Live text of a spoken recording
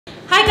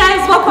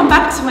guys, welcome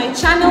back to my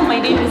channel. My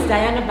name is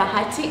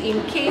Bahati,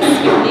 in case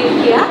you're new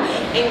here.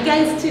 And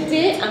guys,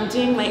 today I'm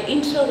doing my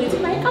intro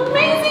with my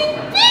amazing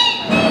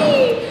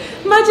baby.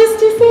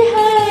 Majesty, say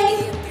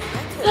hi.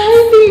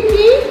 Hi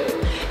baby.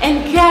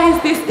 And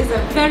guys, this is a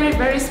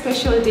very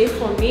special day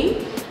for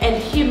me and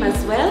him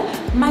as well.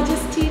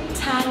 Majesty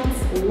turns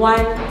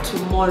 1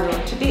 tomorrow.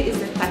 Today is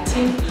the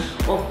 13th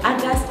of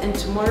August and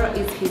tomorrow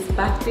is his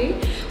birthday.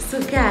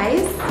 So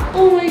guys,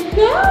 oh my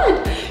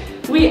god,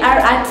 we are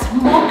at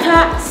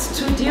Mocha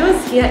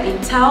Studios here in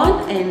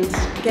town, and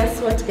guess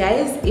what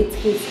guys, it's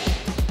his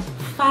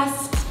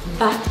first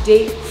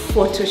birthday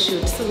photo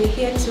shoot. So we're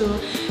here to,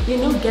 you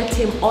know, get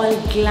him all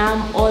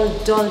glam, all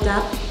dolled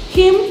up,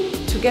 him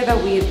together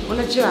with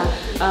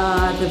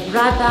the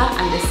brother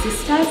and the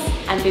sisters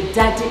and the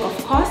daddy,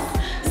 of course.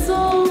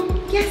 So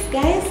yes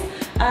guys,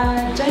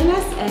 join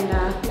us and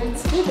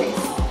let's do this.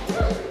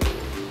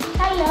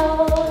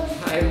 Hello.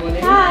 Hi,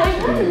 morning. Hi,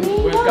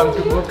 morning. Welcome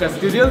to Mocha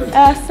Studios.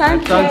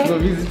 Thanks for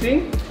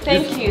visiting.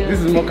 Thank you. This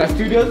is Mocha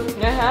Studios.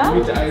 Meet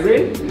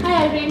Irene.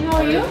 Hi Irene, how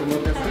are you?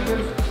 Mocha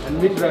Studios. And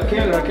meet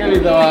Raquel. Raquel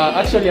is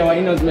actually our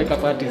in-house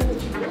makeup artist.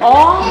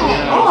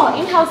 Oh,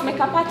 in-house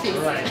makeup artist.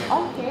 Right.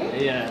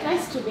 Okay. Yeah.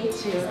 Nice to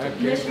meet you.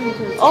 Okay. Nice to meet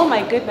you. Oh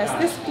my goodness,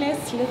 this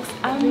place looks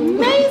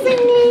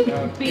amazingly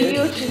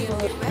beautiful.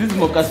 This is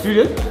Mocha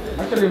Studios.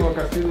 Actually,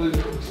 Mocha Studios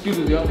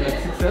we have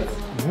like 6 sets.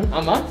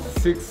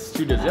 6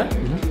 studios, yeah?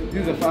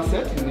 This is the first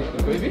set, you need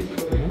the baby,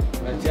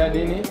 the chair,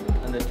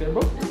 and the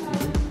table.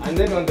 And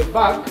then on the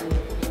back,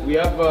 we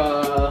have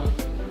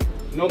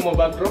no more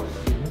backdrop,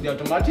 the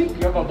automatic.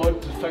 We have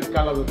about 5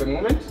 colors at the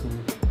moment,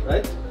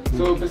 right?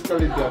 So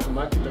basically the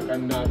automatic, I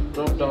can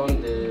drop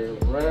down the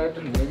red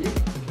maybe,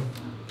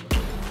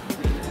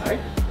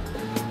 right?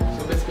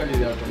 So basically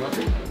the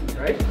automatic,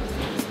 right?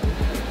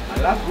 I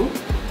love you.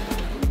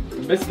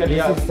 Basically,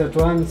 this is set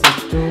 1,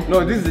 set 2.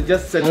 No, this is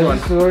just set 1.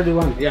 This is already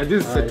 1. Yeah,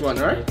 this is set 1,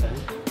 right?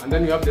 And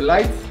then we have the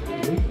lights.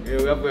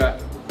 We have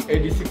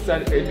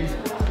 8600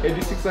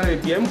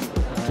 APM,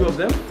 2 of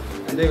them.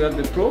 And then we have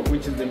the Pro,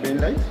 which is the main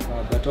light.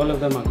 But all of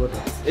them are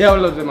Godox. Yeah,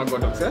 all of them are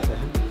Godox, yeah?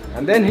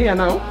 And then here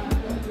now,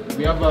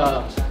 we have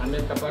a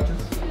makeup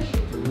artist.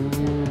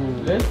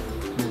 Then,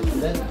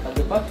 and then at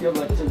the back, you have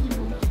a changing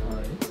room.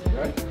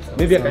 Right?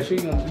 Maybe I can show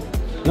you on this.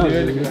 No,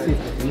 you see it.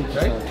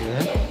 Right?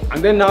 Yeah.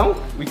 And then now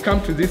we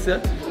come to this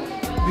set.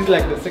 This is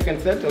like the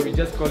second set, or we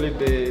just call it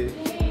the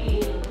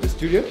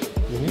studio.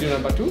 Studio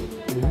number 2.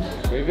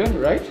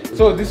 Right?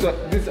 So this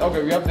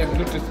okay, we have the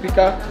Bluetooth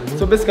speaker.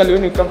 So basically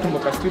when you come to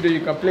Mocha Studio,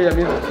 you can play your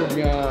music from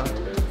your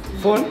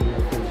phone,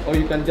 or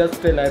you can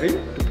just tell Irene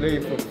to play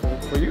it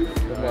for you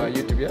from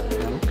YouTube. Yeah?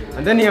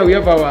 And then here we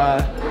have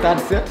our third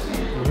set.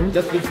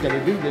 Just basically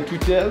this, the 2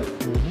 chairs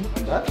and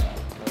that.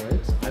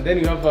 Alright. And then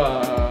you have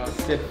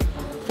set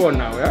 4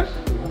 now, yeah?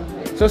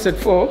 So set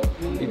 4,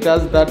 it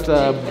has that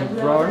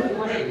brown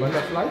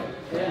butterfly,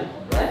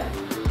 right?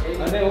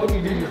 And then what we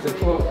did is set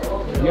 4,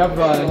 we have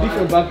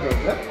different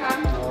backgrounds, yeah?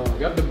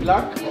 We have the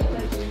black, we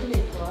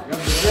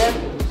have the red,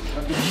 we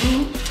have the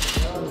blue,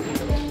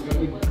 we have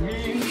the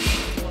green,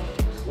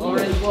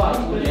 orange.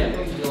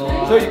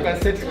 So you can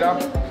set it up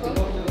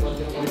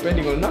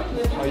depending on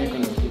how you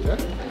can do it, yeah?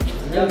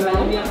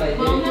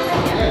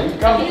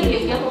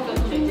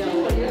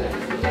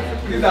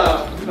 These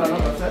are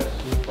another set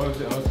of our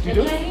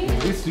studio.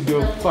 This is studio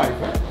 5.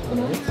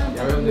 Yeah, we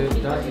have the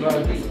dark black,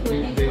 the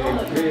grey.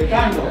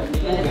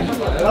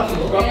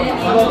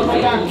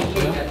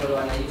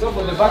 So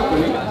for the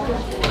balcony,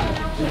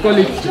 we call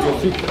it studio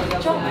 6.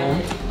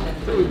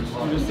 So with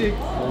studio 6,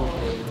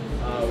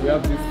 we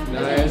have this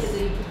nice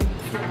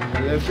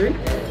electric. We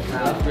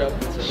have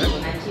this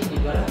one,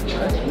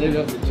 and then we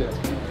have the chair.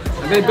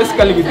 And then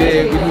basically with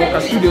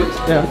Mocha Studios,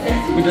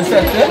 with the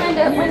set,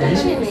 with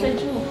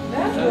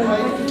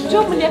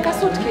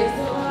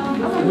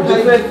the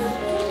set,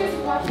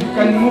 you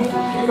can move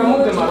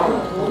them around.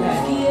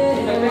 You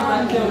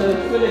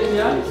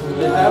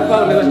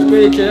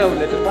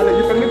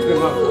can mix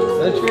them up.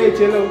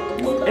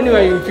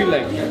 Anyway you feel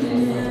like.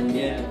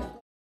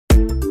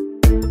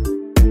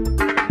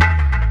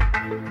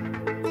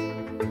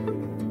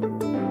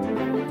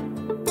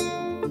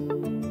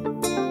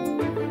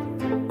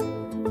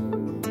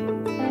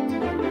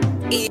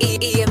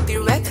 EMP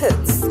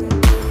Records.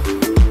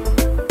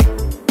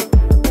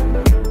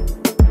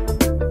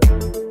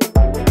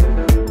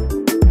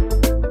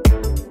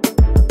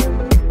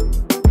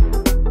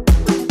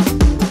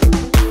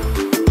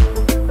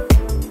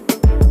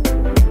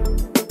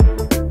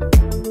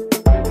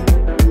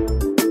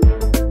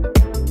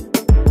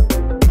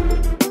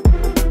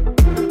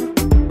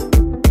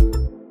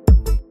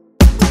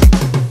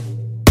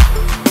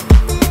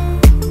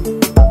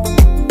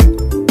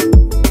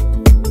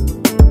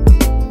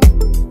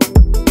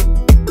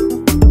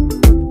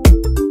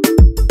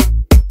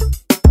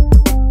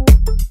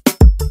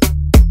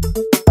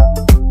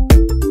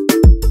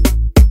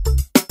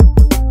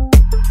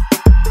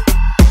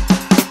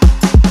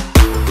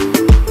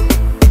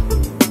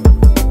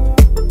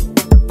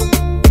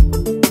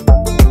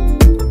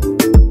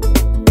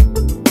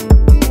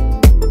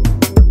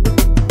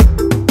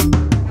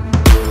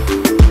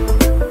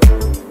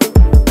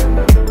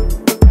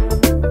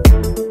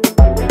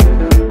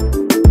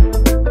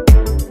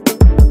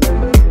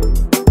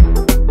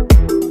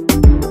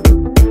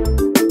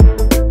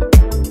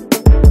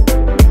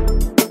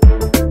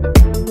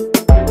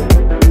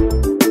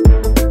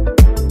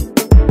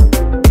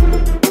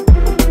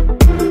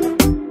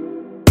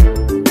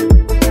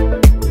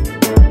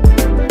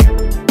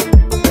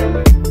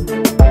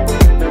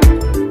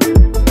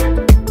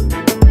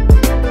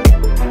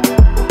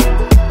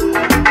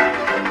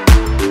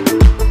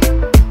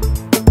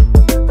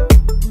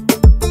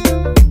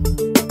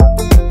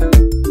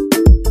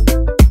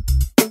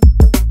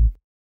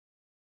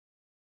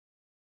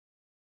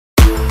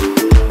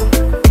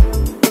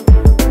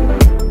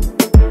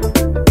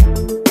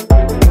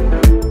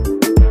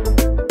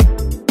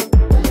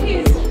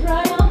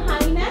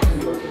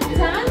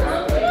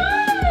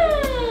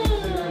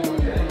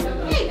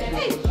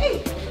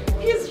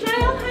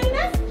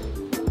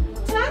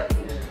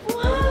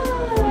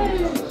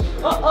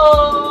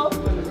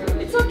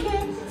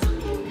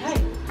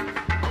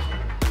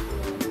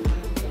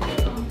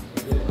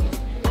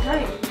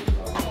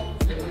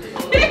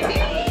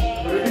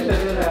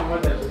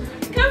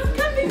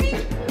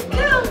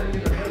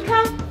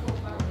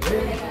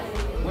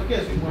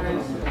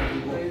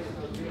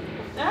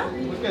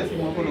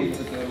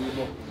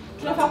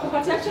 Tunafaa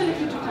kupatia actually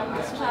kitu cha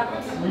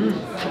distract.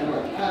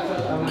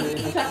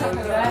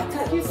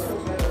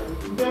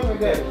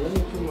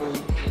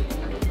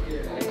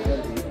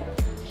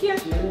 Here.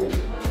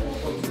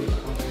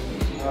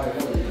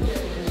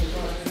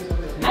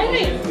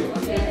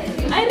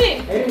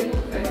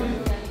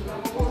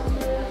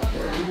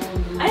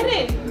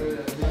 Irene.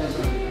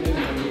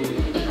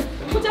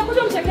 Kuja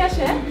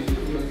mchekeshe.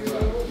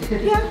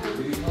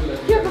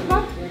 Here papa.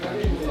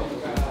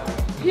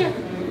 Here.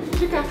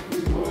 Shika.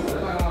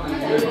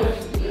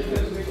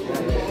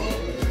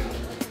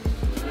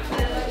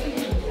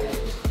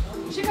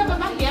 Shika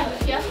mama here.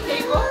 There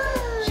you go.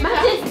 Shika.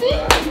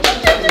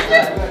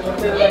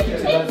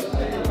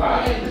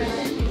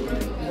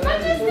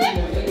 Majesty.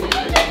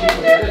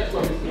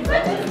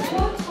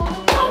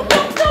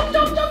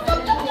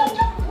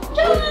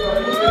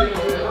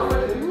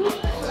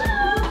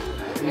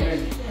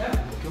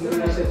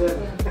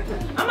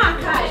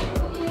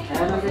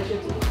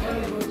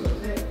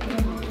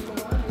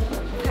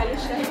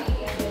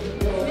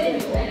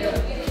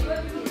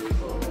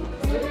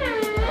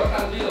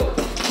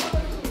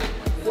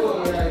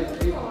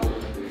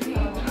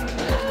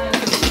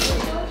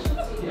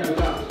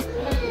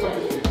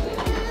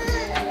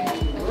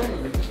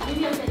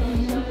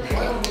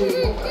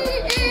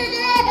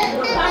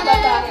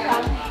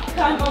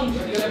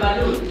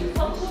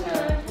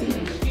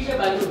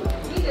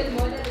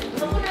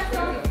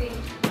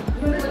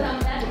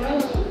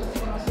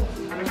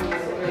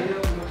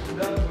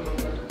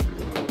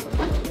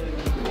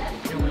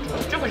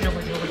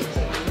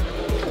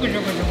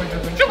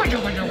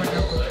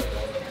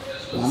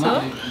 So,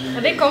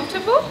 are they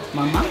comfortable?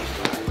 Mama?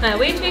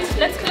 Wait,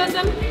 let's close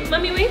them.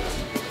 Mommy, wait.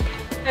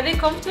 Are they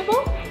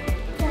comfortable?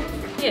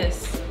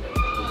 Yes.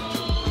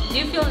 Do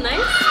you feel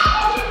nice?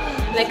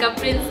 Like a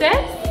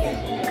princess?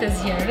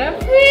 Because you're a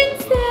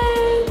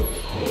princess.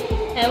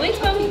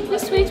 Wait, mommy.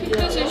 Just wait. We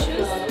close your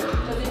shoes.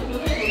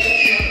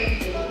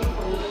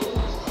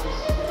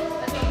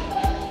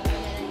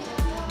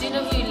 Do you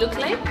know who you look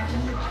like?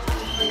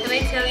 Can I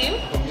tell you?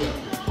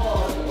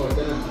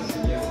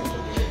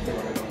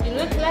 You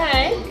look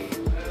like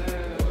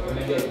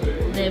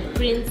the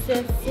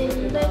princess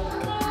in the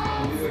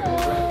castle.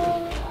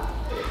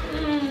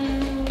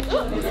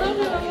 Oh,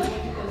 Sarah.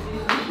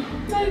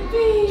 My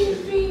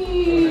baby.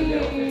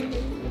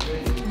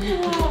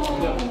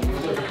 Wow.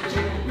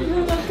 You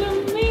look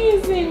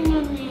amazing,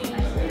 mommy.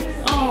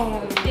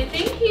 Oh, say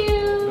thank you.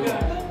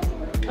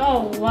 Oh,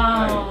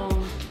 wow.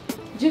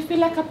 Do you feel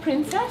like a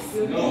princess?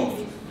 No.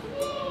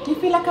 Do you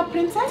feel like a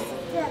princess?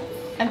 Yeah.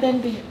 And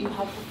then you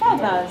have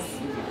feathers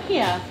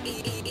here.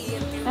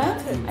 Huh?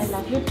 I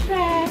love your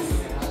dress.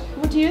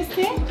 What do you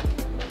say?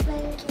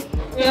 Thank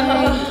you.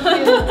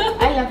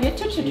 I love your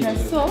tutu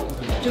dress. So,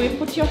 do we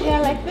put your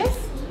hair like this?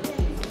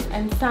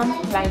 And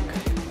some like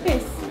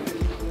this.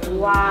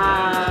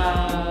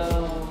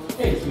 Wow.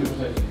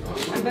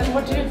 And then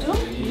what do?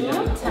 You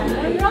turn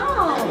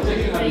around.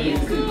 There you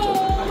go.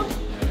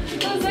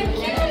 Those are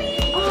cutie.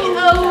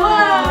 Oh,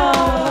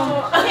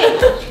 wow.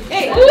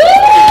 Hey.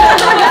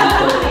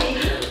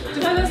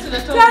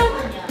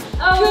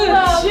 Oh, good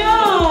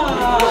job.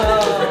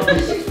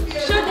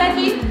 Show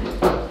daddy.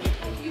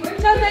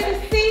 Tell daddy,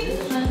 see.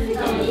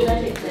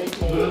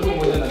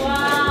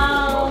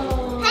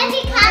 Wow.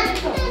 Heavy come.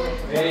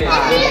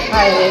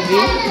 Hi, baby.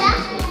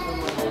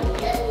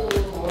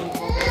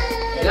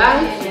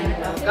 Guys,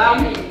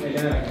 come.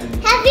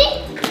 Heavy.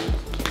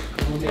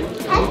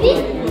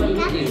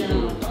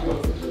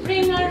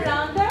 Bring her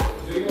around there.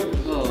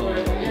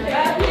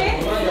 Okay.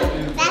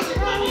 That's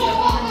right.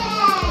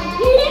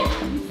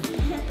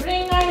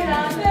 Bring her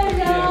around the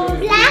room.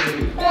 Black.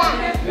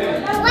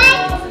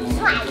 White.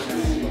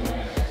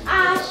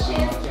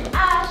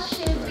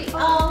 Ashes, we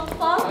all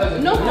fall.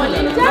 No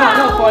falling down.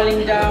 No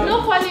falling down. No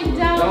falling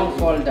down. Don't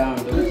fall down.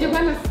 Because you're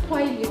gonna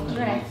spoil your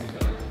dress.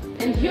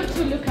 And you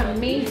two look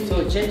amazing. So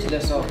change the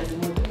song.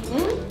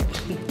 Hmm?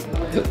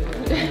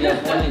 You're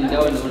falling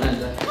down.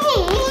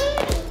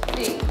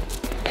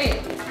 Hey.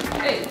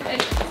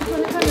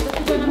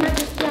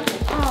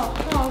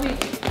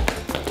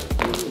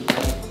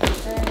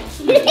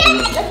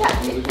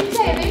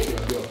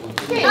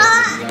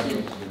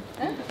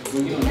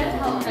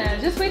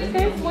 Just wait,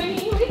 guys. Wait.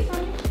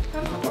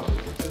 Come.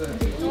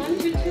 1,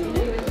 2, 3.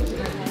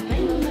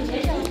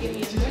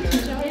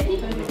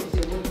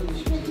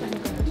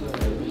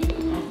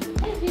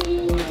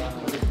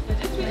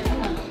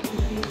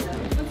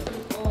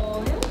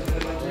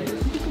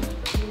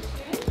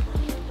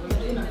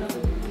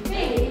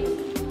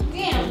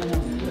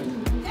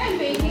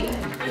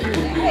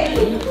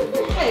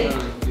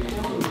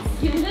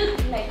 You look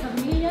like $1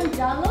 million.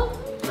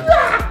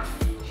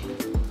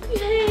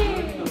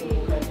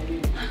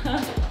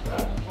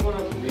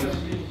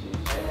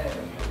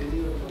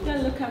 You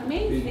look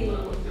amazing.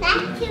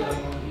 Thank you.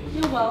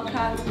 You're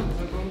welcome.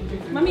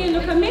 Mommy, you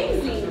look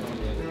amazing.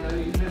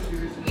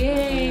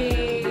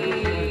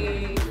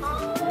 Yay.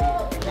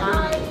 Look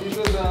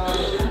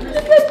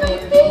at my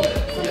face.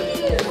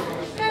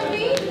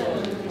 Mommy.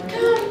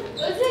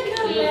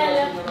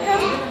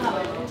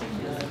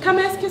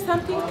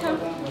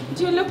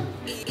 do you look?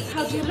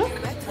 How do you look?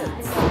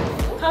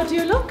 How do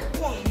you look?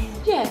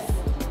 Yes.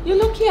 You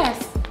look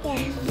yes.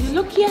 You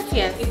look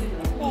yes.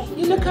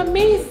 You look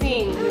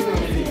amazing.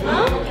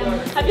 Huh?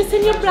 Have you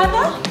seen your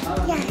brother?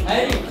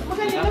 Yeah.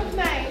 Okay, you look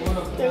nice.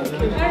 Thank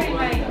you. Very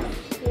nice.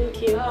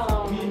 Thank you.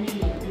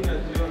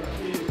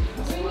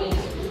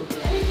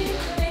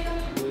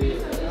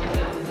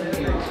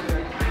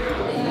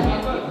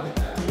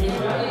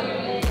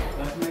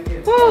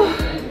 Oh.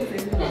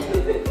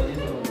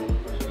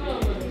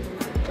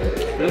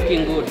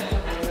 Looking good.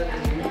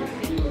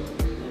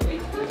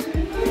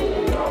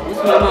 This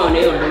mama on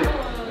your look.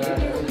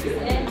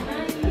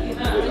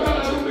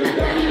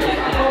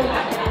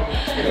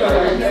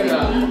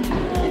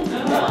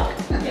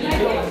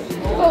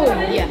 Oh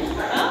yeah.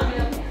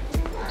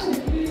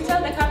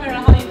 Tell the camera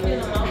how you feel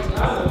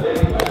about it.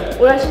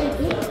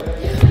 Unashiki?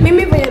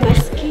 Mimi venye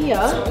nasikia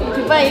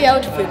ukivaa hii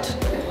outfit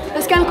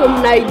nasikia niko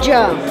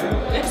mnaija,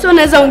 so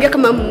naweza ongea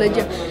kama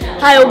mnaija.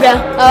 Hi Oga,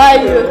 how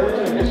are you?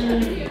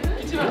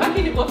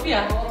 Tumebaki ni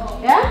kofia.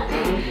 Yeah?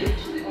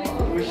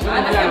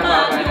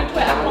 Anasema ni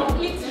kwa a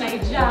complete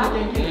Niger.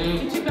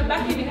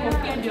 Tumebaki ni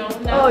kofia ndio.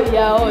 Oh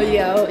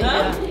yeah.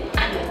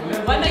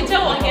 Wanaija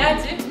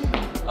wangeaje?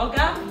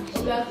 Oga?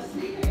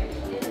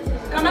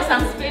 Kama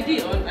Sam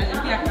Spedi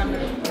anapia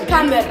kamera.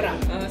 Camera.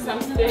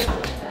 Sam Spedi.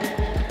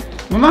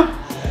 Mama,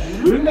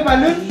 bring the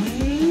balloon.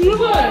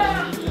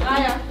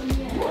 Haya.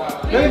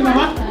 Hey,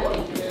 mama.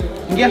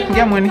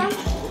 Ingia mwani.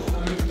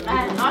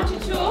 Acha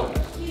tu.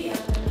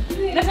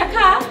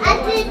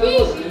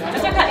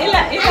 Nataka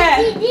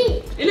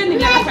ile ni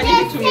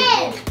nafanya kitu.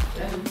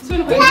 Sio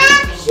ni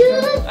Black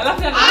shoes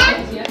alafu and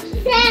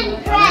same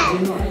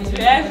dress.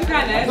 yes,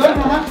 kana. Sorry,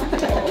 mama.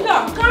 No,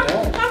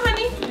 come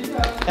honey.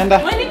 Enda.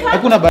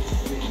 Hakuna ba.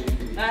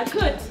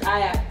 Good.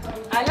 Aya.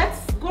 Let's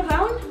go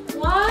round.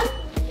 1,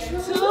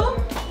 2,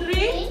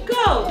 3,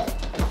 go.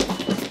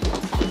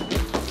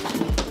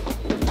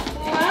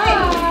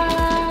 Wow.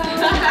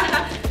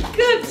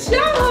 Good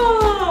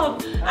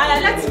job.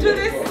 Let's do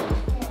this.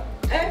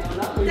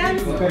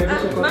 Dance.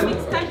 Mommy,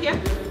 stand here.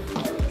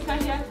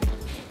 Stand here.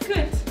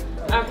 Good.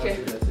 Okay.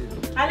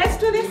 Let's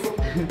do this.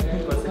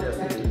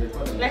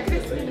 Like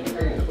this.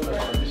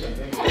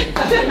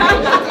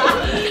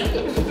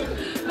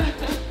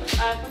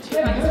 Put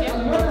your hands here.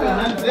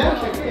 Hands there.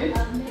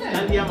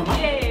 Stand here, mama.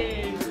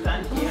 Yay.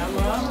 Stand here,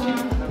 mama.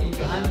 Put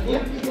your hands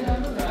here.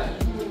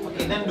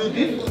 Okay, then do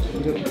this.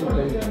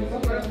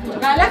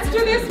 Let's do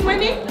this,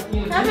 Money.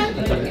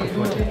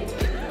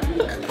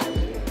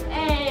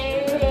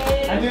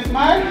 And you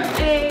smile.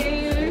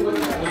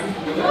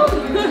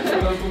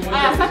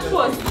 Such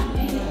pose.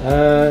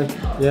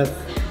 Yes.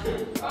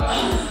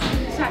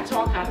 Such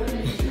walker.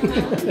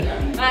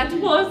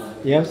 Pose.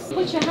 Yes.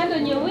 Put your hand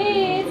on your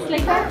waist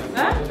like that.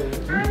 Huh?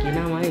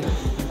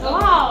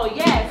 Wow,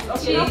 yes.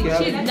 Okay.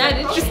 She's not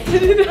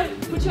interested in that.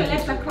 Put your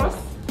legs across.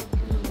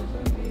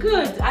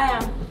 Good. I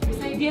am.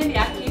 Saidieni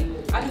yake.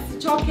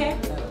 Asisichoke.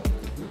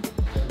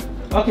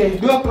 Okay,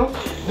 do across.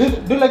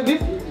 Do like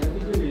this.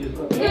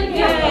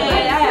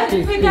 Yeah.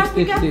 Finger.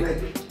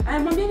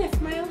 Mwambieni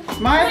smile.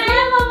 Smile.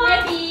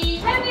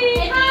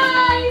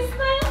 Hi,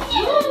 smile.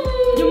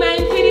 Nyuma ya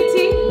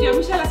infinity ndio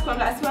mshala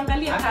sikwambia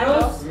asiangalie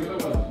kando.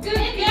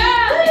 Good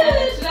girl.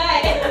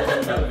 Try.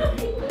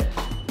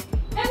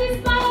 Happy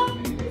smile.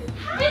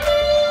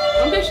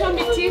 Happy. Show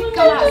me teeth.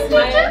 Come on,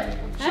 smile.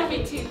 Show me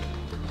teeth.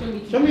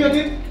 Show me your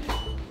teeth.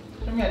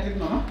 Show me your teeth,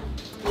 mama.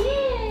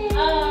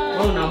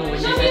 Oh, no,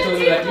 she said to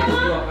you that you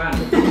are fine.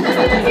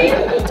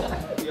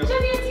 Show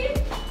me your teeth.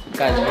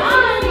 Kaji.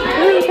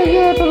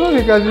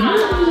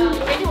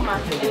 Nyuma.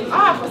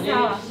 Hapo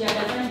sawa.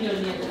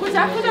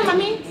 Kuja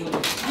mami.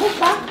 Move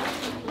back.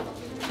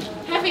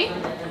 Heavy.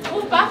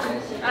 Move back.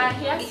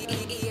 Here.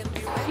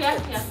 Here.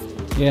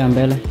 Yeah,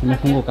 mbele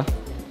imefunguka.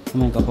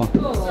 Kama iko poa.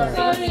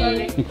 Sorry.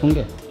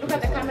 Nifunge. Look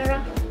at the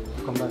camera.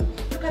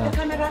 Look at the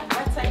camera.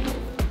 That side.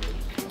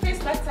 Face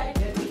that side.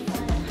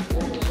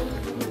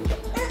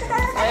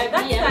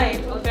 That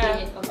side.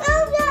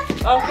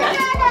 Okay.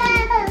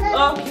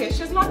 Okay.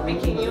 She's not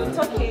picking you. It's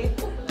okay.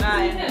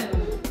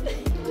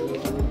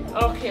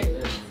 Okay.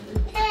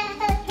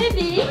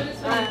 Heavy.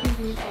 Smile.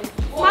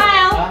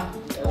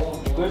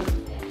 Good.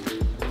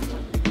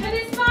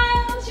 Heavy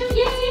smile. Show me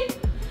your teeth.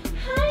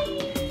 Hi.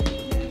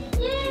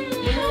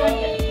 Yeah. Hi.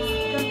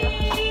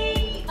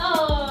 Oh.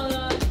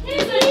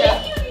 Heavy.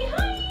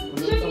 Hi.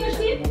 Show me your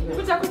teeth.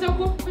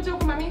 Kuja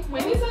huku mami.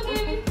 Mweni.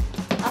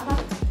 Hapa.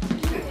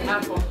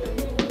 Hapo.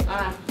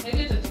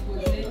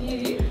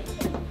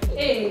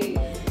 Hey.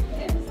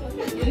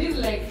 It is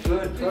like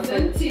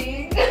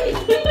presenting.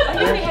 I'm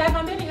here.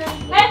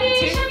 Ready?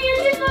 Show me your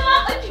teeth,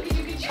 mama.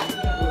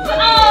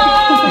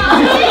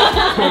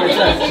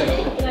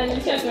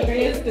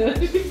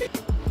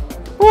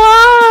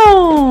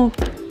 Wow!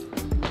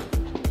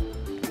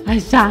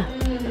 Aisha.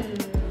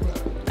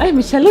 Ay,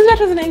 Michelle, hizo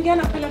hata zinaingia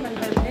na pale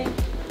mandani.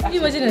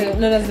 Imagine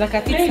naona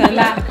zinakaa fit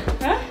sana.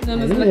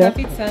 Naona zinakaa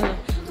fit sana.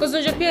 Because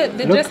unajua pia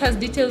the dress has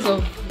details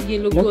of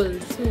yellow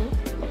gold. So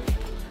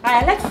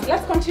Alright,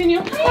 let's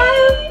continue.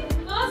 Smile.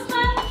 Oh,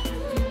 smile.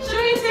 Show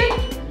your teeth.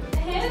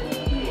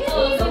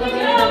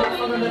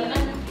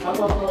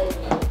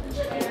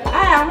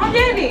 Aya,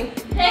 mwageni.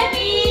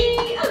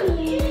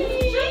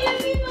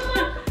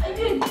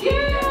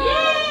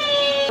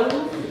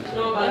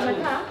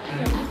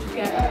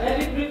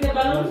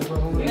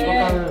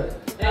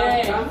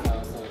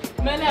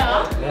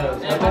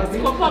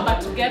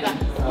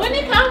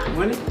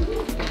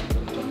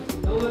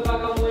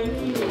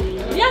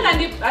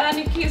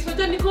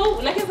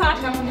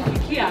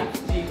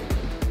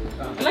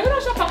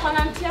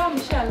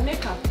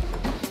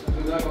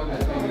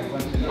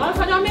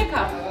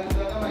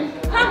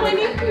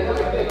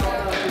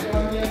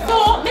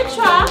 So make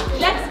sure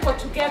let's go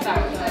together.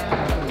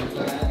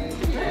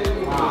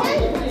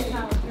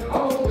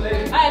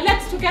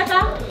 Let's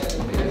together.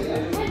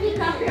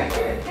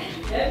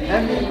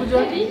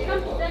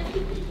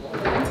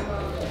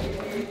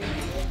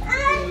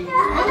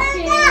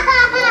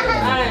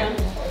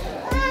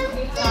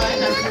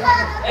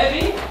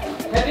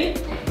 Heavy,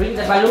 bring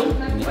the balloon.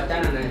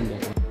 Patana na nje.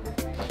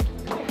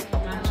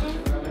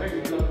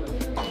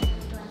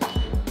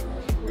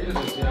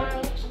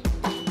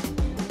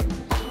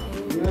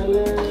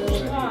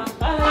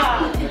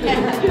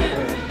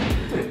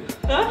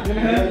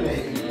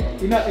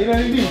 Ina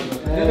nini?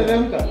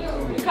 Inateremka.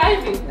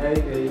 Kaivi.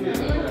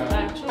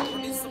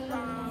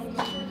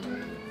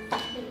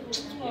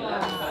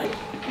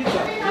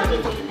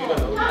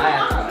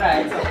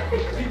 Right.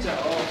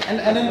 And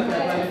then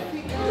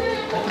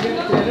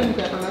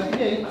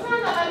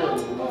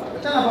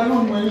Tana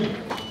balloon mwani.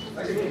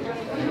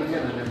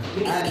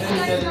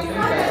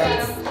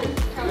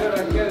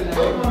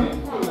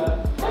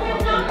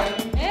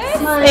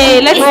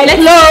 Hey,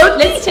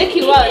 let's check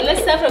you out.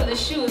 Let's start from the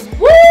shoes.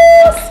 Woo!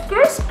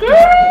 Skirt.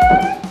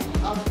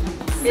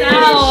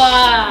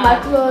 Sawa. My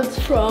clothes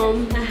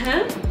from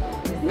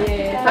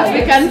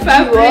African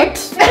fabric.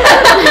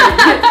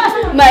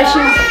 my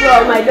shoes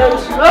from I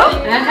don't know.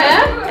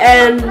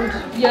 And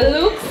Your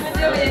looks.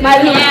 my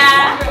look.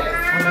 Yeah.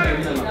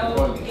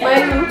 My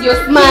look. Your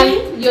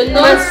skin. Your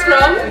nose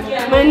from.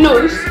 My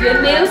nose.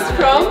 Your nails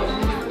from.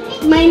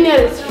 My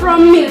nails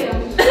from me.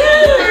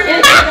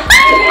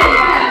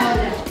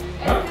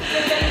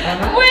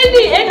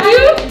 Wendy, and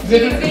you?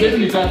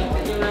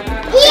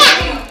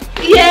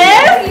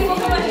 Yes.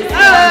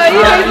 Oh,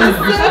 you're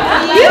so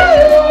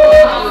cute.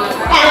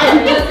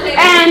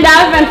 And I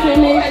haven't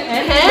finished.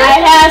 My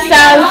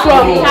hairstyle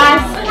from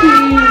Husky.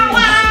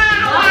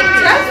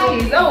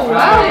 Oh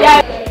wow.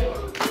 Yeah.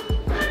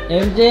 MJ.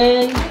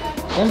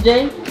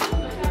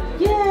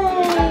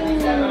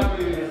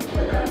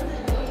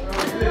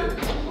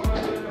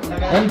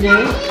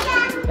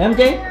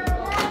 MJ.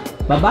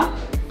 Baba.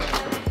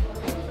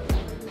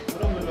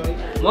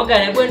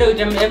 Morgan, hebu ende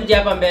uite MJ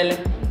hapa mbele.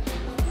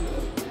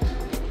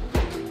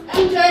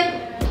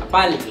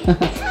 Pale.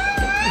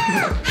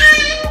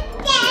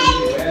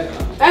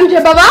 MJ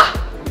Baba.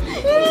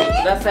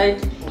 That side.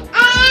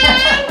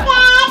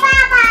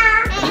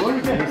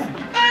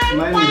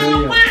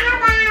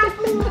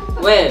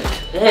 Well,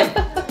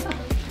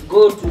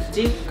 go to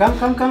Steve. Come.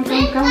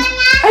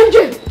 MJ.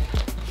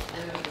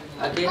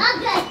 Okay.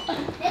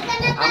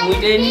 I'm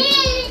waiting.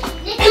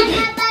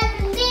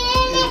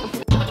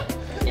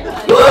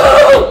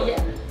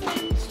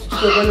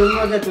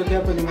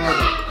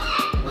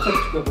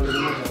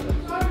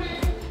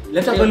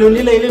 Leta balloon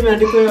ile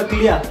imeandikwa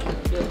clear.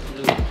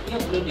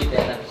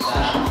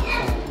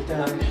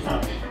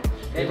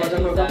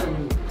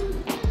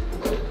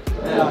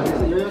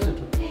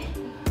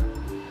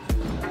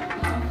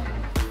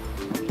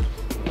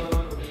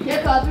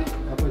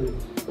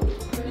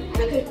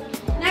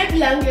 Night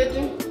blanket.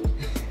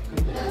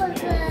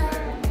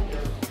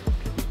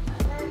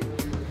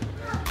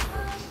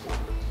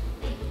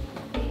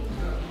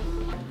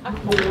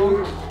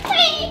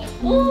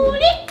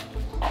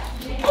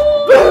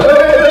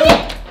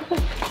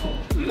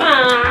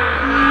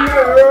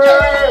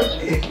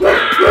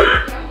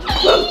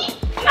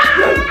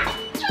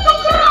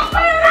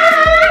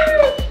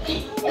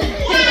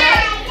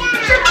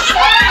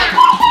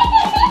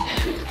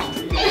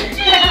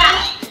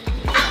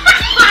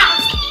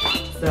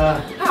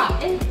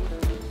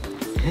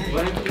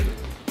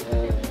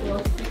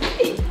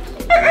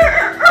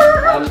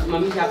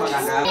 Simamisha hapa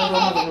kanda.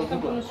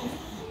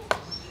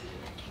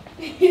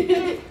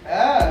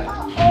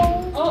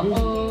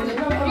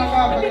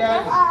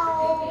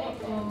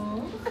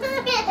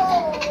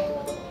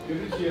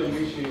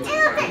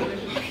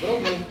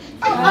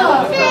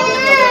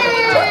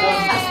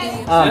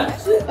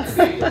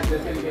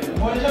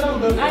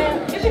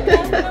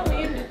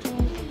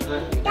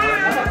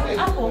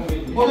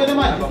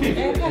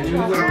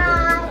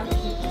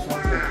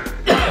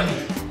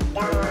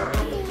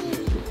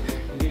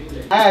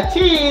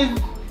 Cheese!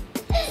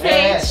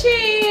 Say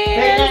cheese!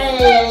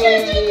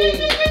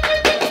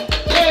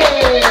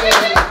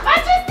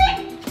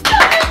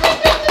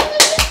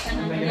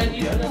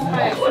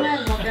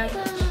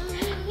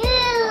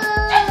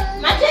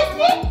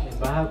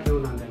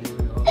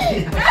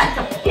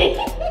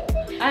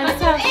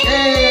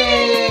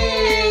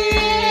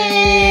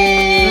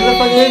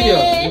 hivyo.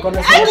 Niko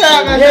na sauti.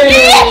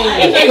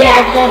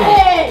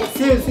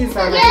 Si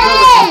sana.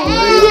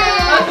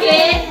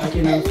 Okay.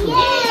 Akina mtu.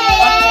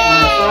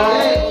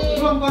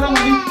 Inua mkono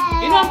mwingine.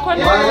 Inua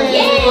mkono.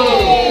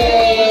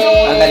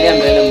 Angalia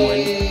mbele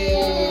muone.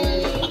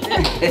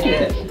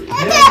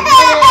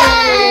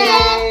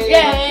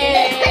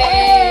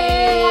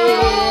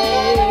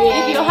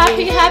 If you're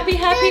happy,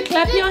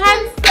 clap your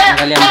hands.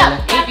 Angalia mbele.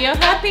 If you're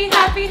happy,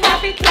 clap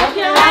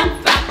your hands.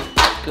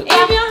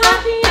 If you're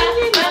happy,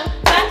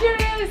 and you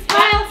really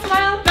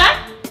smile back.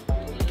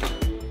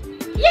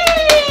 Yay!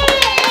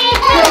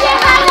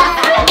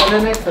 The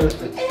next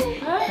outfit.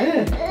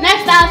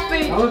 Next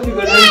outfit. How about you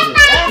go down?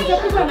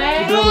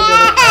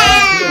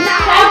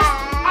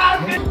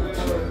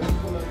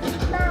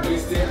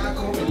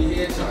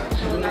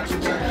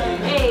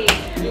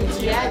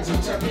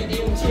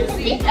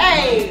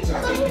 Hey!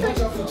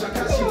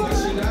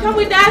 Come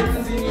we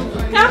dance.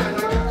 Come.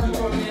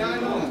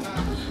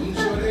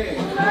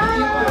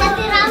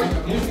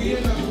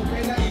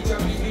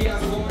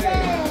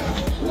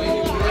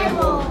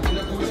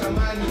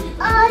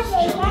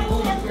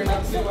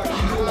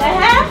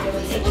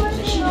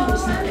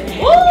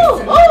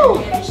 Ooh!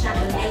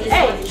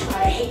 Hey!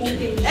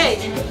 Hey!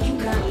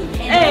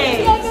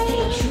 Hey!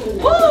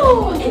 Ooh!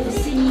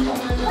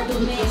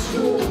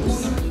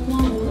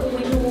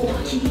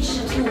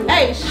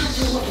 Hey!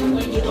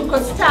 Uko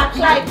stuck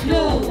like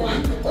glue.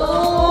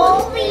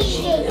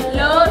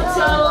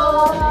 Loto!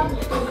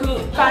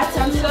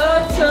 Pattern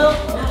loto!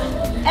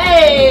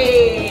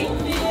 Hey!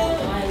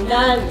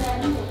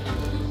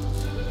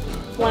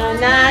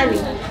 Wanani?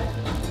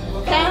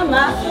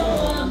 Kama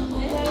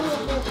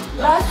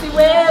basi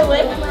wewe.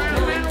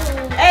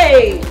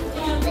 Hey!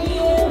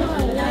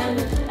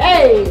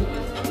 Hey!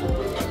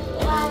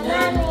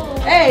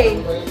 Hey!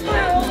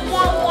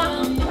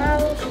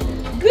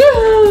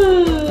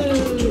 Good!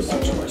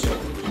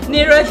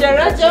 Ni rojo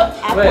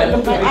hapo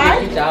number 8.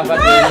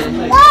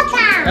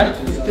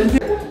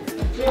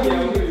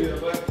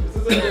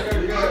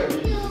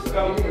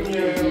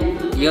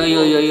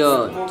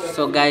 Yo.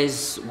 So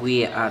guys,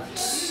 we are at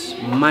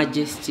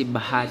Majesty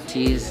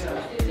Bahati's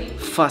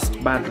first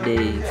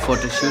birthday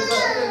photoshoot.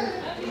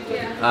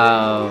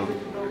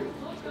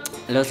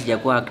 Leo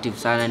sijakuwa active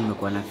sana,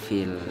 nimekuwa na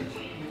feel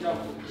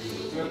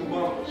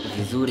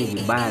vizuri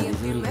vibaya,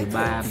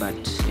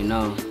 but you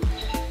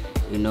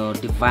know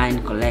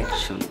divine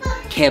collection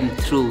came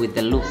through with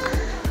the look.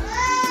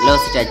 Leo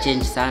sita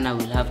change sana,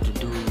 we'll have to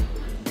do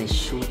the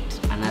shoot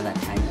another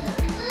time.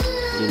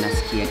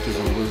 Unasikia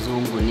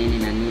kizunguzungu nini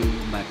na nini,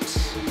 but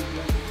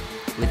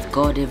with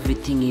God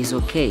everything is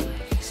okay.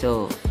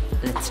 So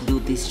let's do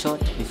this shot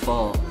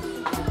before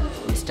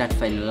we start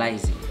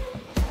finalizing.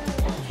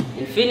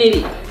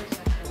 Infinity.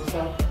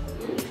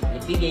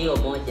 Nipige hiyo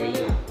moja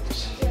hiyo.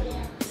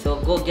 So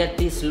go get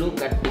this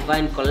look at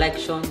Divine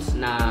Collections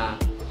na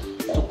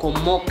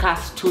Tukomoka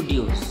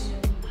Studios.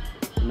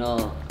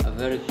 A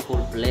very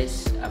cool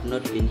place. I've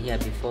not been here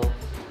before.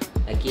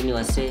 Lakini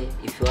wase,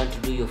 if you want to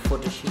do your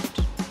photo shoot,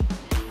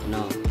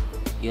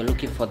 you're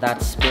looking for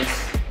that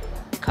space,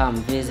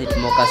 come visit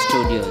Moka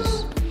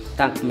Studios.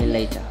 Thank me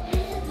later.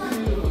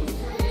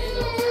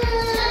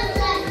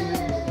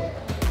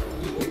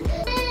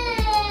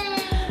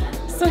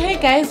 So hey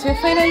guys, we're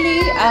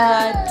finally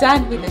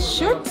done with the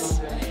shoot.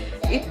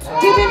 It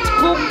didn't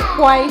go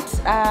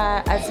quite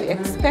as we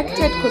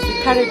expected because we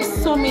carried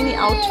so many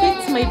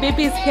outfits. My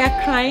baby is here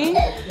crying.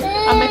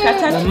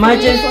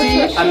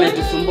 Majesty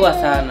ametusumbua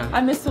sana.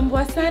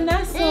 Amesumbua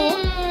sana, so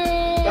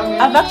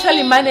I've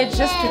actually managed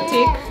just to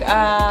take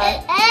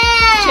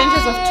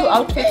changes of 2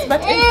 outfits,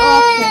 but okay.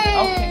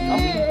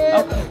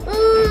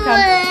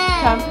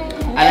 Come.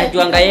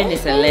 Anajuanga yeye ni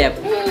celeb.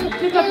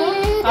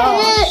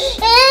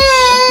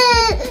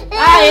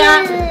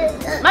 Aya,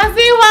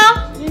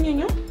 maziwa.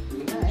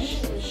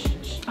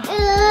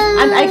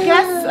 And I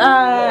guess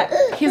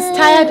he's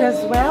tired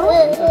as well.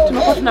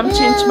 Tumekuwa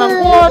tunamchange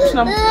manguo,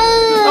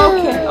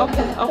 Okay.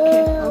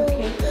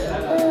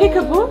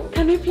 Peekaboo,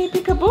 can we play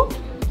peekaboo?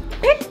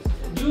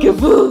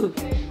 Peekaboo.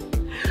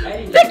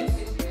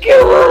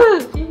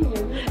 Peekaboo.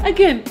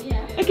 Again.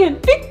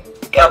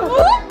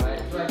 Peekaboo.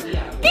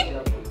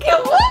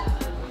 Peekaboo.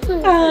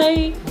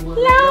 I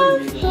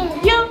love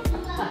you.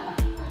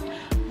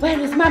 Where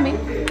is mommy?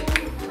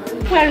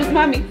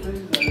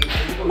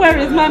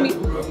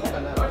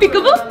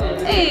 Peekaboo.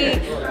 Hey,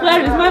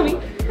 where is mommy?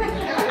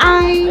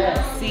 I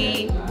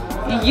see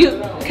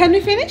you. Can we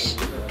finish?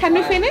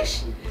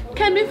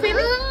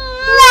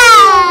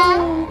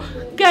 No!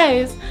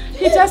 Guys,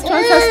 he just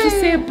wants us to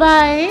say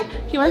bye.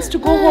 He wants to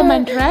go home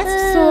and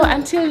rest. So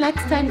until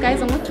next time, guys,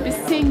 I'm going to be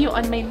seeing you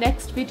on my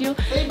next video.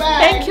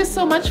 Thank you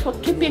so much for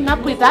keeping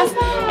up with us.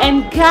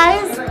 And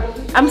guys,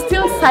 I'm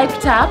still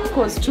psyched up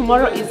because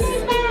tomorrow is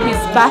his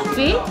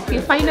birthday. He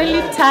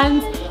finally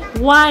turns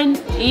 1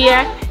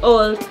 year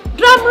old.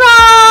 Drum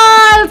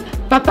rolls!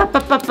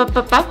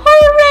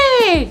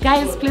 Hooray!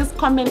 Guys, please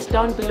comment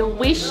down below.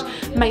 Wish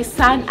my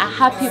son a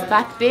happy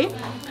birthday.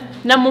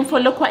 Na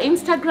mumfollow kwa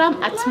Instagram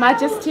at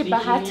Majesty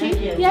Bahati.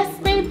 Yes,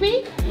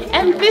 baby.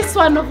 And this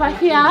one over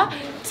here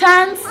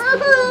turns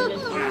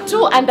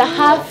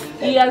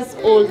 2.5 years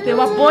old. They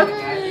were both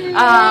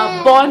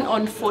born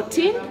on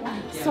 14.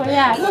 So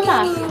yeah,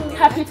 Mama,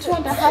 happy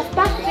 2.5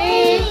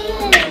 birthday.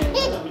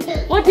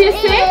 What do you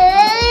say?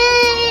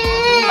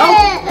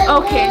 Oh,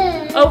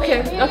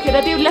 okay,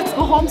 Daddy, let's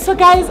go home. So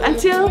guys,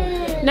 until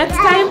next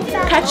time,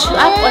 catch you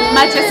up on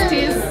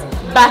Majesty's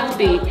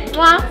birthday.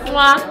 Mwah,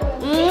 mwah,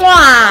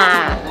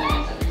 mwah.